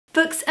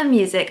Books and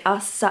music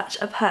are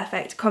such a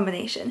perfect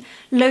combination.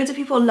 Loads of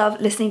people love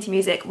listening to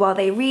music while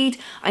they read.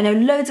 I know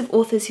loads of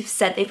authors who've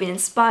said they've been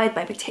inspired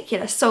by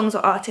particular songs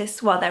or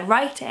artists while they're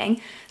writing.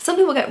 Some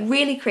people get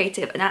really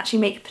creative and actually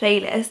make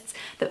playlists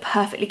that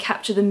perfectly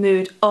capture the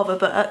mood of a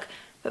book.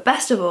 But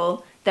best of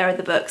all, there are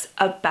the books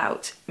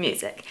about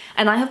music.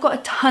 And I have got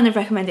a ton of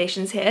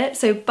recommendations here,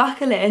 so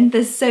buckle in,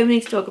 there's so many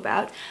to talk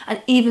about,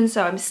 and even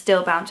so I'm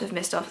still bound to have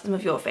missed off some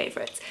of your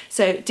favourites.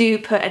 So do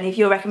put any of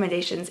your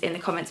recommendations in the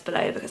comments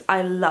below because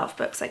I love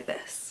books like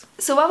this.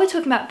 So while we're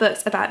talking about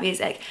books about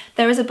music,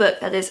 there is a book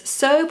that is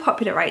so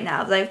popular right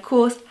now that I of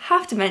course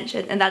have to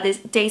mention, and that is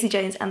Daisy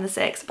Jones and the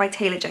Six by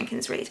Taylor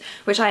Jenkins Reid,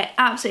 which I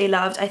absolutely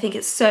loved. I think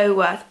it's so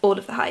worth all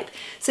of the hype.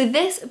 So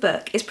this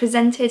book is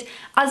presented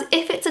as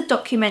if it's a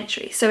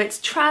documentary, so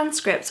it's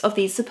transcripts of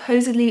these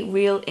supposedly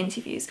real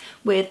interviews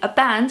with a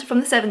band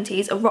from the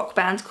 70s, a rock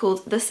band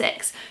called The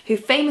Six, who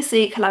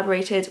famously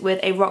collaborated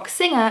with a rock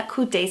singer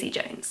called Daisy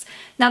Jones.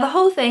 Now the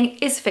whole thing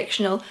is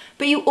fictional,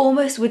 but you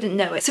almost wouldn't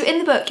know it. So in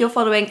the book you're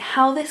following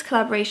how this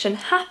collaboration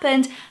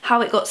happened,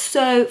 how it got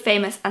so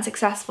famous and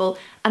successful,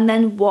 and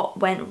then what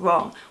went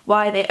wrong,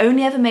 why they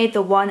only ever made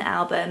the one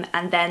album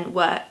and then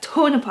were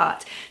torn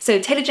apart. So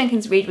Taylor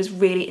Jenkins Reid was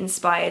really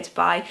inspired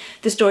by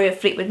the story of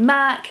Fleetwood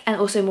Mac and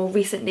also more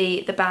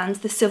recently the bands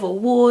The Civil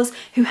Wars,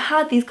 who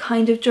had these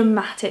kind of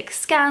dramatic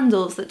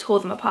scandals that tore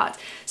them apart.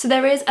 So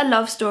there is a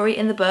love story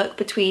in the book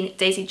between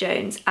Daisy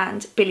Jones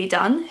and Billy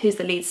Dunn, who's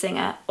the lead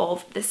singer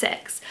of The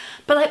Six.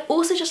 But I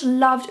also just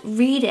loved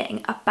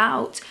reading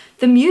about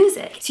the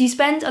music. So you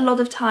spend a lot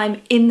of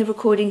time in the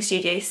recording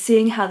studio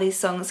seeing how these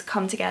songs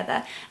come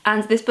together,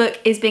 and this book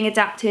is being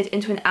adapted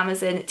into an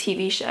Amazon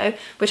TV show,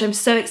 which I'm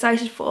so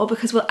excited for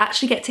because we'll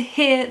actually get to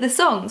hear the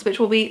songs, which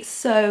will be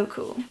so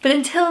cool. But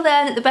until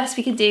then, the best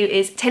we can do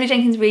is Taylor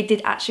Jenkins Reid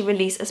did actually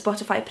release a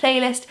Spotify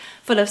playlist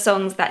full of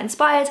songs that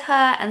inspired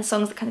her and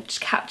songs that kind of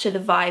just capture the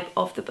vibe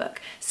of the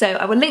book. So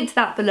I will link to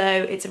that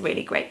below. It's a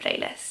really great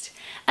playlist.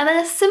 And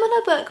then a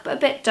similar book but a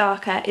bit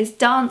darker is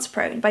Dance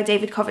Prone by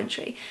David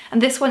Coventry,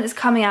 and this one is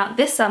coming out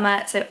this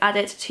summer, so add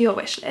it to your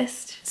wish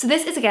list. So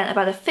this is again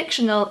about a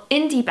fictional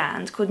indie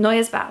band called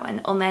Neues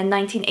Bauen on their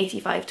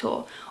 1985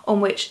 tour,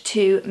 on which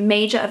two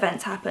major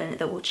events happen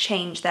that will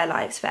change their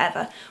lives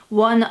forever.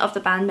 One of the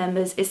band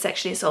members is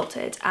sexually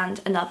assaulted and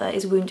another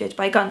is wounded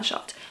by a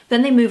gunshot.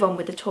 Then they move on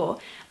with the tour,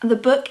 and the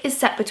book is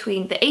set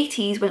between the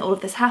 80s when all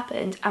of this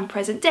happened and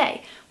present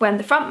day, when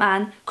the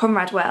frontman,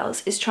 Conrad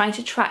Wells, is trying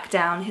to track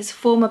down his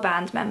former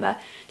band member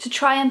to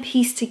try and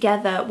piece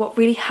together what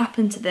really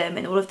happened to them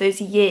in all of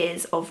those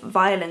years of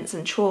violence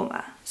and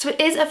trauma. So it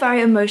is a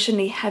very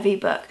emotionally heavy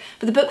book,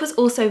 but the book was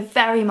also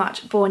very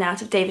much born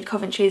out of David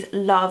Coventry's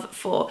love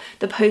for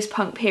the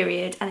post-punk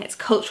period and its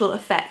cultural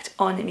effect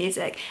on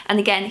music. And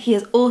again, he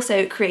has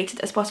also created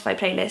a Spotify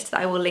playlist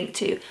that I will link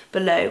to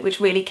below, which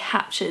really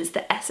captures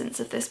the essence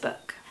of this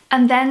book.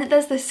 And then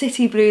there's the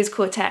City Blues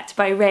Quartet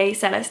by Ray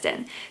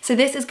Celestin. So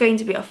this is going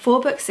to be a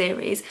 4-book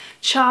series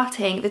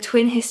charting the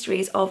twin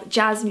histories of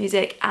jazz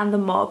music and the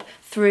mob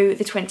through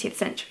the 20th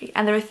century.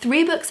 And there are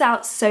 3 books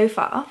out so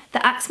far.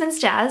 The Axeman's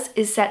Jazz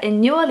is set in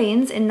New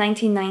Orleans in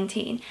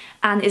 1919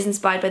 and is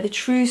inspired by the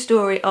true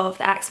story of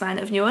the Axeman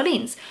of New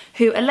Orleans,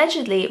 who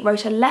allegedly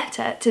wrote a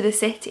letter to the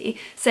city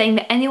saying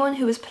that anyone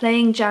who was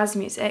playing jazz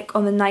music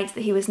on the night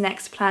that he was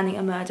next planning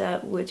a murder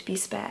would be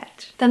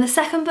spared. Then the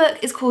second book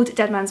is called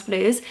Dead Man's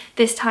Blues.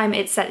 This time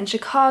it's set in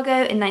Chicago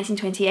in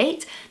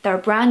 1928. There are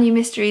brand new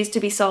mysteries to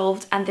be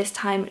solved, and this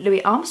time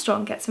Louis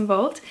Armstrong gets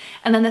involved.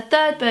 And then the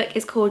third book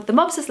is called The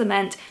Mobster's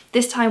Lament.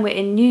 This time we're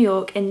in New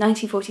York in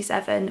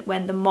 1947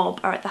 when the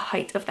mob are at the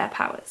height of their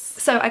powers.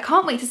 So I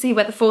can't wait to see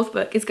where the 4th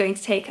book is going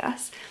to take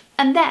us.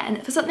 And then,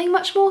 for something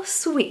much more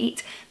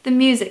sweet, The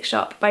Music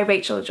Shop by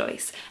Rachel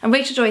Joyce. And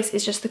Rachel Joyce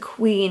is just the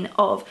queen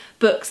of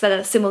books that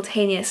are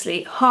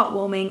simultaneously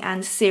heartwarming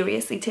and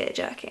seriously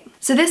tear-jerking.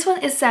 So this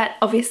one is set,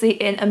 obviously,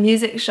 in a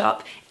music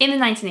shop in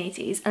the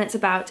 1980s, and it's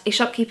about a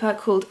shopkeeper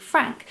called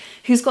Frank,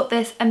 who's got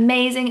this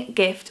amazing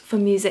gift for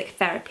music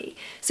therapy.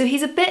 So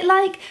he's a bit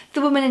like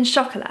the woman in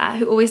Chocolat,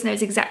 who always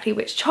knows exactly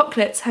which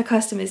chocolates her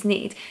customers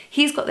need.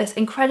 He's got this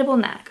incredible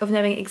knack of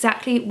knowing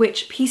exactly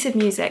which piece of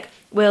music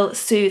will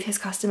soothe his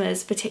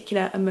customers'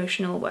 particular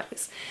emotional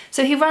woes.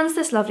 So he runs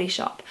this lovely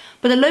shop,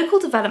 but a local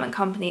development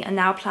company are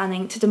now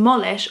planning to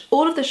demolish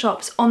all of the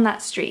shops on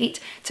that street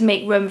to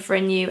make room for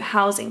a new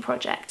housing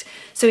project.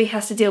 So he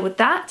has to deal with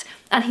that,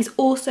 and he's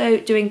also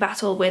doing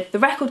battle with the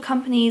record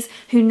companies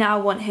who now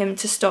want him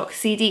to stock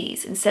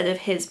CDs instead of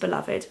his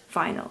beloved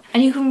vinyl.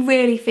 And you can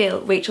really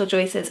feel Rachel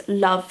Joyce's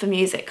love for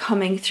music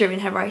coming through in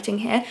her writing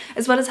here,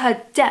 as well as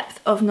her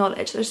depth of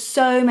knowledge. There's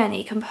so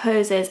many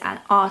composers and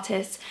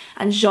artists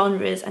and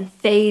genres and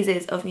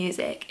phases of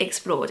music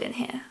explored in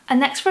here. And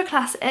next for a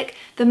classic,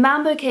 the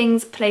Mambo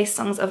Kings play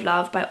Songs of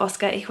Love by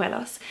Oscar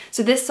Hijuelos.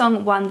 So this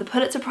song won the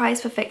Pulitzer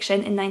Prize for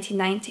Fiction in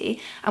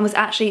 1990 and was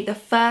actually the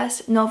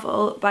first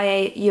novel by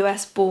a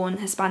US-born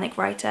Hispanic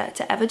writer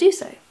to ever do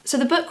so. So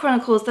the book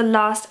chronicles the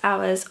last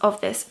hours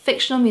of this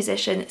fictional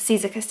musician,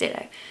 Cesar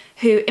Castillo,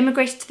 who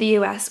immigrated to the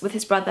US with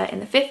his brother in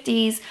the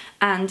 50s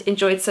and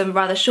enjoyed some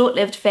rather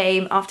short-lived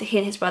fame after he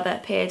and his brother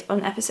appeared on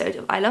an episode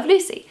of I Love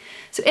Lucy.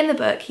 So in the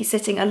book, he's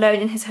sitting alone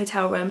in his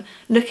hotel room,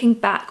 looking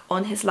back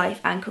on his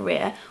life and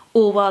career,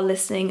 all while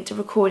listening to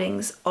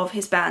recordings of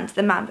his band,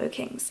 the Mambo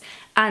Kings.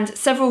 And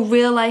several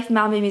real-life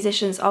mambo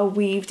musicians are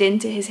weaved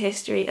into his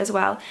history as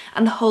well,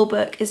 and the whole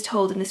book is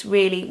told in this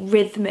really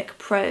rhythmic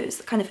prose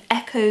that kind of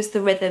echoes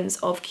the rhythms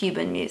of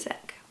Cuban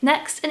music.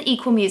 Next, An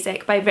Equal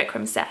Music by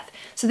Vikram Seth.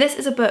 So this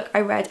is a book I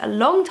read a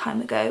long time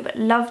ago but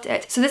loved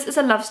it. So this is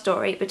a love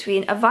story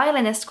between a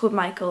violinist called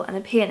Michael and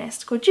a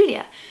pianist called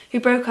Julia, who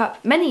broke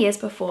up many years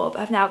before but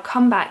have now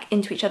come back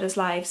into each other's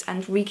lives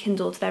and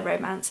rekindled their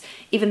romance,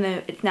 even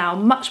though it's now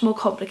much more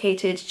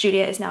complicated.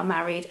 Julia is now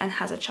married and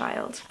has a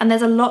child. And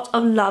there's a lot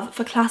of love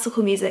for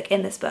classical music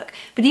in this book,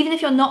 but even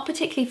if you're not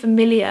particularly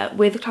familiar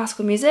with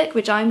classical music,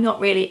 which I'm not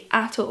really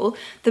at all,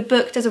 the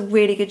book does a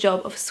really good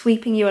job of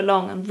sweeping you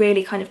along and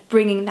really kind of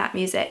bringing that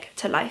music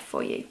to life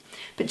for you.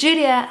 But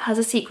Julia has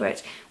a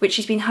secret which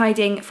she's been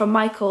hiding from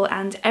Michael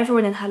and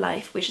everyone in her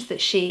life, which is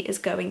that she is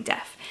going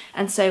deaf.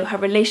 And so her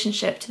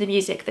relationship to the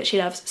music that she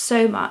loves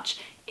so much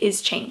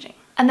is changing.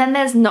 And then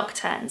there's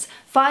Nocturnes,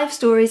 5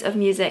 Stories of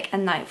Music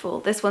and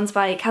Nightfall. This one's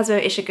by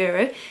Kazuo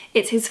Ishiguro.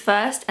 It's his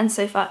first and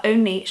so far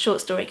only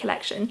short story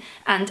collection.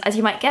 And as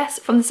you might guess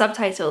from the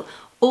subtitle,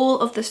 all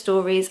of the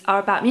stories are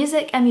about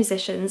music and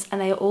musicians,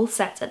 and they are all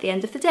set at the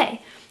end of the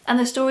day. And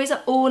the stories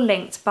are all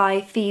linked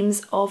by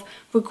themes of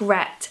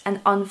regret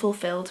and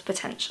unfulfilled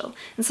potential.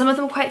 And some of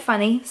them are quite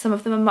funny, some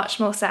of them are much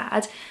more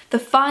sad. The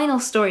final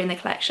story in the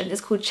collection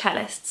is called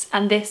Cellists,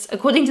 and this,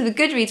 according to the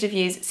Goodreads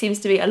reviews, seems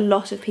to be a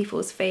lot of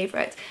people's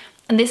favourite.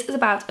 And this is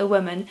about a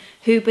woman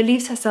who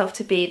believes herself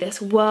to be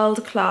this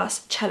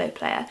world-class cello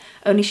player,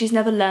 only she's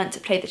never learnt to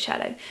play the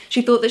cello.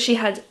 She thought that she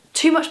had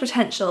too much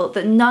potential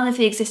that none of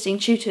the existing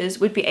tutors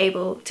would be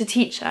able to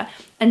teach her,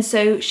 and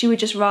so she would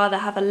just rather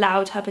have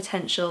allowed her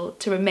potential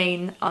to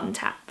remain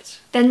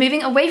untapped. Then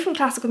moving away from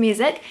classical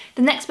music,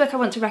 the next book I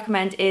want to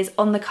recommend is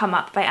On the Come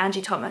Up by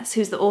Angie Thomas,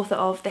 who's the author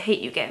of The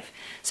Hate U Give.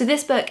 So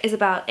this book is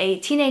about a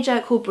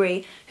teenager called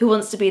Brie who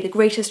wants to be the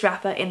greatest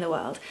rapper in the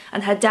world,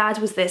 and her dad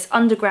was this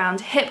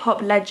underground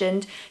hip-hop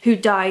legend who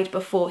died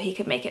before he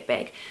could make it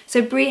big.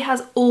 So Brie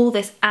has all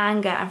this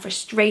anger and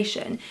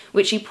frustration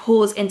which she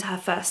pours into her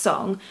first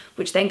song,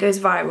 which then goes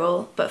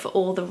viral, but for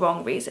all the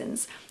wrong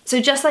reasons. So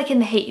just like in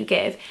The Hate U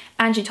Give,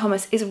 Angie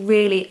Thomas is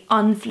really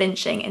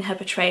unflinching in her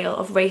portrayal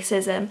of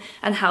racism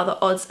and how the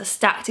odds are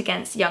stacked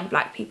against young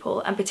black people,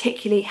 and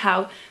particularly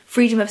how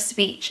freedom of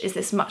speech is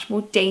this much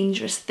more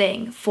dangerous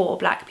thing for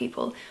black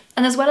people.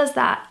 And as well as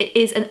that, it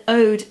is an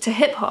ode to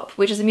hip-hop,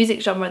 which is a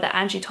music genre that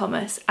Angie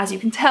Thomas, as you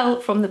can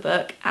tell from the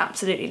book,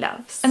 absolutely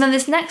loves. And then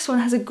this next one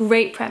has a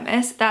great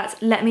premise, that's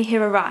Let Me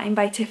Hear a Rhyme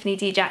by Tiffany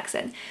D.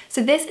 Jackson.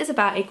 So this is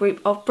about a group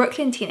of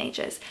Brooklyn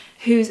teenagers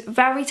whose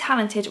very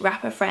talented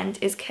rapper friend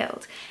is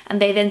killed,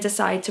 and they then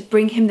decide to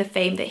bring him the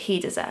fame that he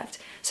deserved.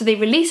 So they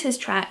release his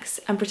tracks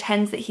and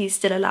pretend that he's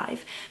still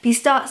alive. But he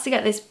starts to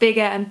get this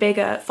bigger and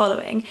bigger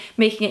following,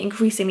 making it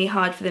increasingly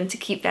hard for them to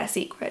keep their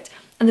secret.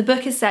 And the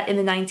book is set in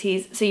the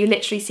 90s, so you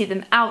literally see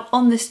them out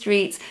on the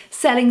streets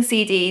selling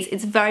CDs.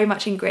 It's very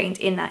much ingrained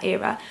in that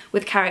era,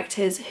 with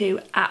characters who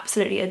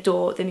absolutely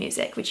adore the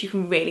music, which you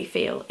can really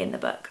feel in the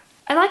book.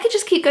 And I could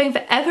just keep going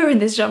forever in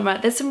this genre.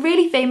 There's some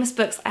really famous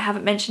books I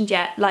haven't mentioned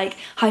yet, like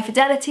High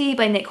Fidelity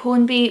by Nick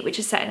Hornby, which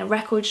is set in a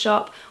record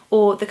shop,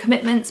 or The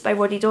Commitments by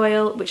Roddy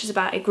Doyle, which is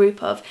about a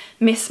group of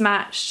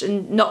mismatched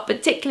and not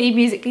particularly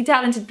musically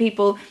talented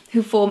people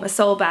who form a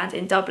soul band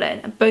in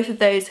Dublin. And both of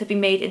those have been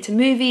made into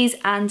movies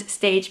and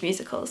stage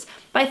musicals.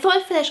 But I thought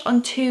I'd finish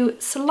on 2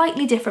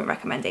 slightly different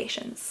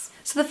recommendations.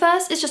 So the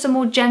first is just a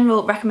more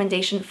general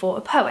recommendation for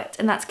a poet,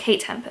 and that's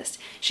Kate Tempest.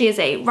 She is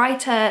a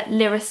writer,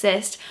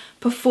 lyricist,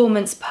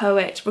 performance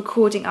poet,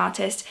 recording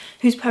artist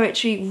whose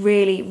poetry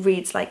really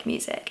reads like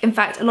music. In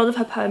fact, a lot of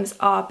her poems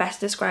are best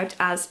described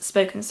as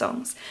spoken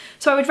songs.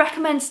 So I would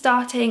recommend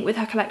starting with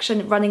her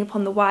collection Running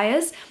Upon the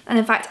Wires, and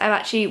in fact I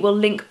actually will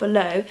link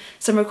below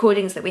some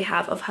recordings that we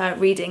have of her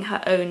reading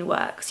her own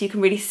work, so you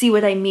can really see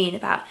what I mean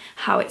about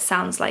how it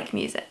sounds like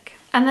music.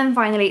 And then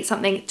finally,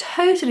 something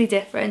totally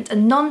different, a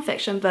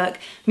non-fiction book,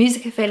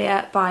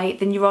 Musicophilia by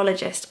the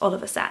neurologist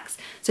Oliver Sacks.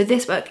 So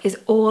this book is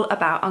all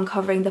about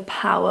uncovering the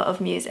power of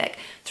music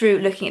through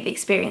looking at the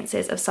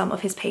experiences of some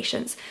of his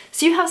patients.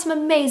 So you have some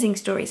amazing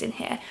stories in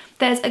here.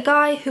 There's a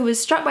guy who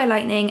was struck by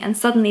lightning and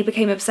suddenly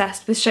became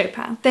obsessed with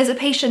Chopin. There's a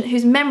patient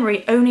whose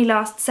memory only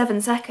lasts 7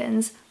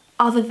 seconds,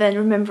 other than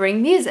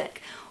remembering music.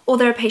 Or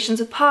there are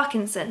patients with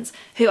Parkinson's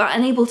who are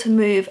unable to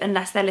move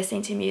unless they're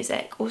listening to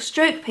music, or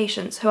stroke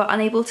patients who are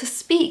unable to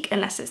speak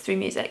unless it's through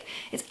music.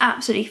 It's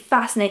absolutely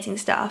fascinating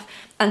stuff,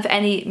 and for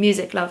any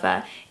music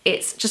lover,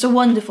 it's just a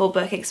wonderful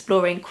book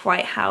exploring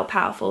quite how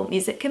powerful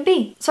music can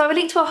be. So I will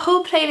link to a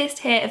whole playlist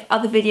here of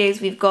other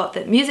videos we've got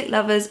that music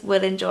lovers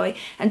will enjoy,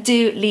 and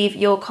do leave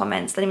your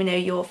comments letting me know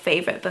your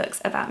favourite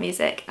books about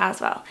music as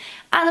well.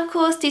 And of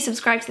course, do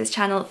subscribe to this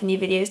channel for new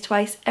videos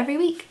twice every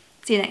week.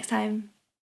 See you next time.